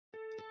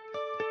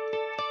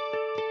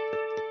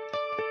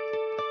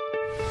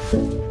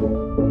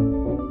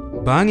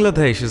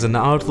Bangladesh is an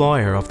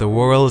outlier of the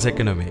world's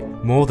economy.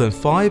 More than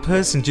 5%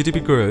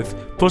 GDP growth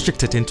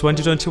projected in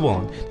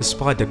 2021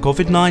 despite the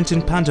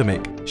COVID-19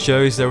 pandemic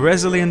shows the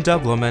resilient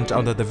development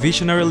under the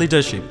visionary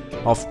leadership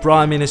of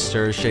Prime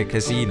Minister Sheikh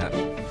Hasina.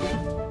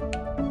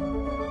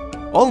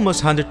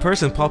 Almost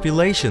 100%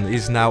 population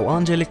is now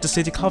under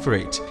electricity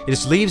coverage.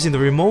 It lives in the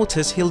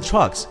remotest hill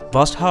tracts,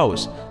 vast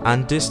house,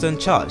 and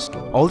distant church.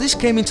 All this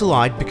came into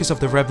light because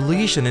of the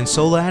revolution in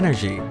solar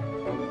energy.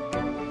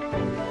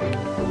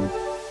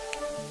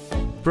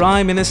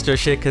 Prime Minister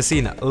Sheikh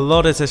Hasina,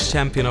 lauded as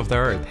champion of the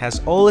earth,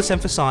 has always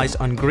emphasized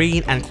on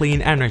green and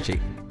clean energy.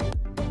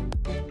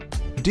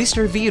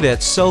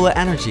 Distributed solar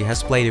energy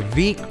has played a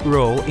big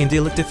role in the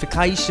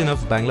electrification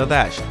of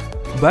Bangladesh.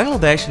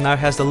 Bangladesh now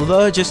has the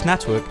largest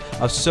network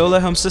of solar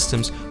home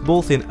systems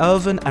both in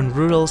urban and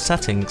rural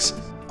settings.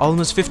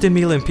 Almost 50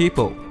 million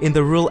people in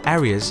the rural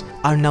areas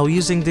are now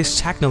using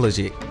this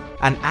technology.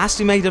 An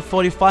estimated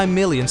 45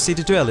 million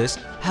city dwellers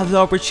have the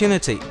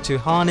opportunity to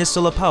harness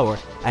solar power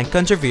and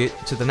contribute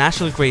to the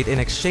national grid in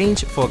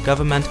exchange for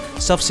government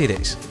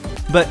subsidies.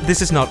 But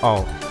this is not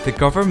all. The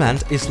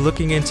government is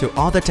looking into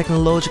other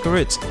technological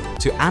routes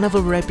to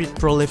enable rapid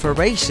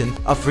proliferation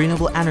of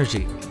renewable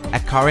energy. A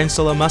current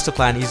solar master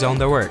plan is on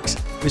the works,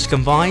 which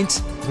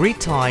combines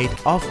grid-tied,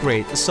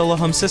 off-grid solar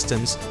home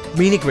systems,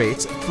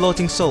 mini-grids,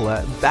 floating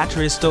solar,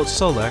 battery-stored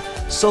solar,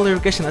 solar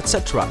irrigation,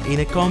 etc. in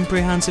a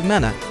comprehensive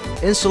manner.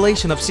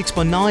 Installation of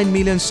 6.9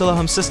 million solar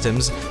home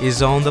systems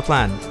is on the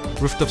plan.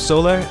 Rooftop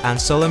solar and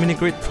solar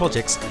mini-grid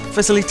projects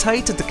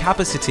facilitated the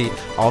capacity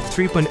of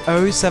 3.07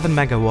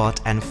 MW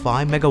and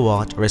 5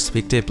 MW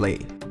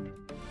respectively.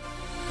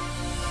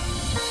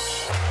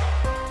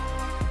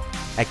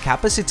 A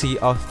capacity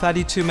of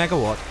 32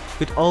 MW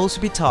could also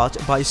be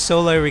touched by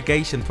solar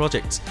irrigation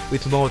projects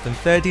with more than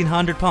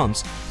 1,300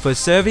 pumps for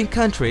serving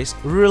countries,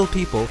 rural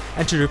people,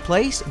 and to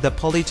replace the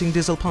polluting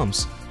diesel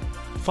pumps.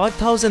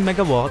 5,000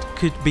 MW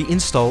could be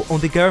installed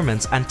on the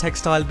garments and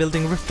textile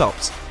building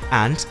rooftops,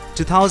 and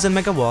 2,000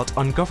 MW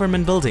on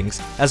government buildings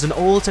as an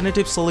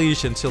alternative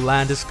solution to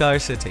land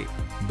scarcity.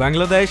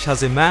 Bangladesh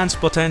has immense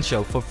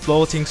potential for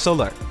floating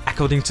solar.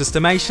 According to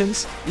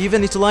estimations,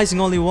 even utilizing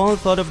only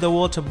 1/3 of the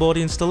water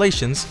body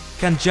installations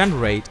can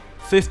generate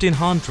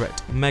 1,500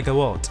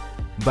 MW.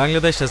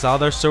 Bangladesh has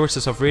other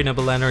sources of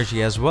renewable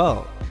energy as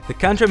well. The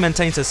country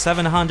maintains a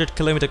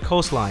 700-kilometer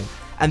coastline,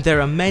 and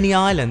there are many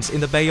islands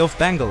in the Bay of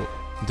Bengal.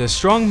 The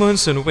strong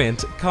monsoon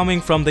wind coming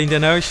from the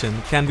Indian Ocean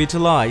can be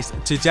utilized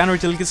to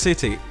generate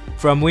electricity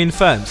from wind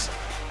farms.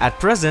 At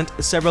present,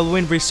 several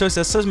wind resource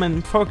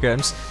assessment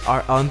programs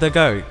are on the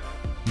go.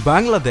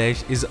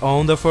 Bangladesh is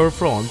on the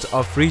forefront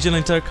of regional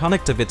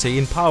interconnectivity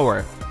in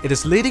power. It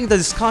is leading the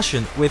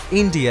discussion with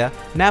India,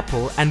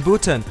 Nepal, and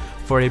Bhutan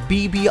for a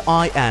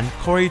BBIN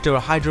corridor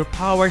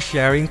hydropower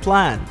sharing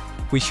plan,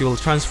 which will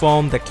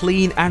transform the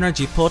clean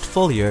energy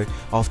portfolio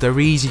of the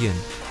region.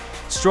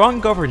 Strong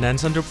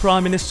governance under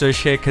Prime Minister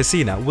Sheikh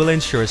Hasina will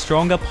ensure a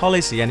stronger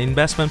policy and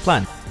investment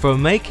plan for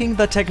making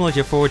the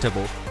technology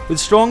affordable. With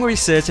strong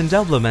research and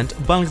development,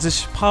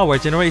 Bangladesh's power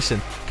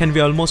generation can be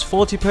almost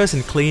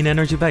 40% clean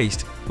energy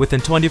based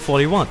within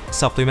 2041,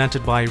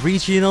 supplemented by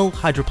regional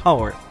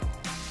hydropower.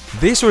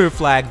 This will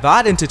reflect the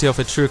identity of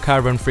a true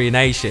carbon-free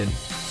nation.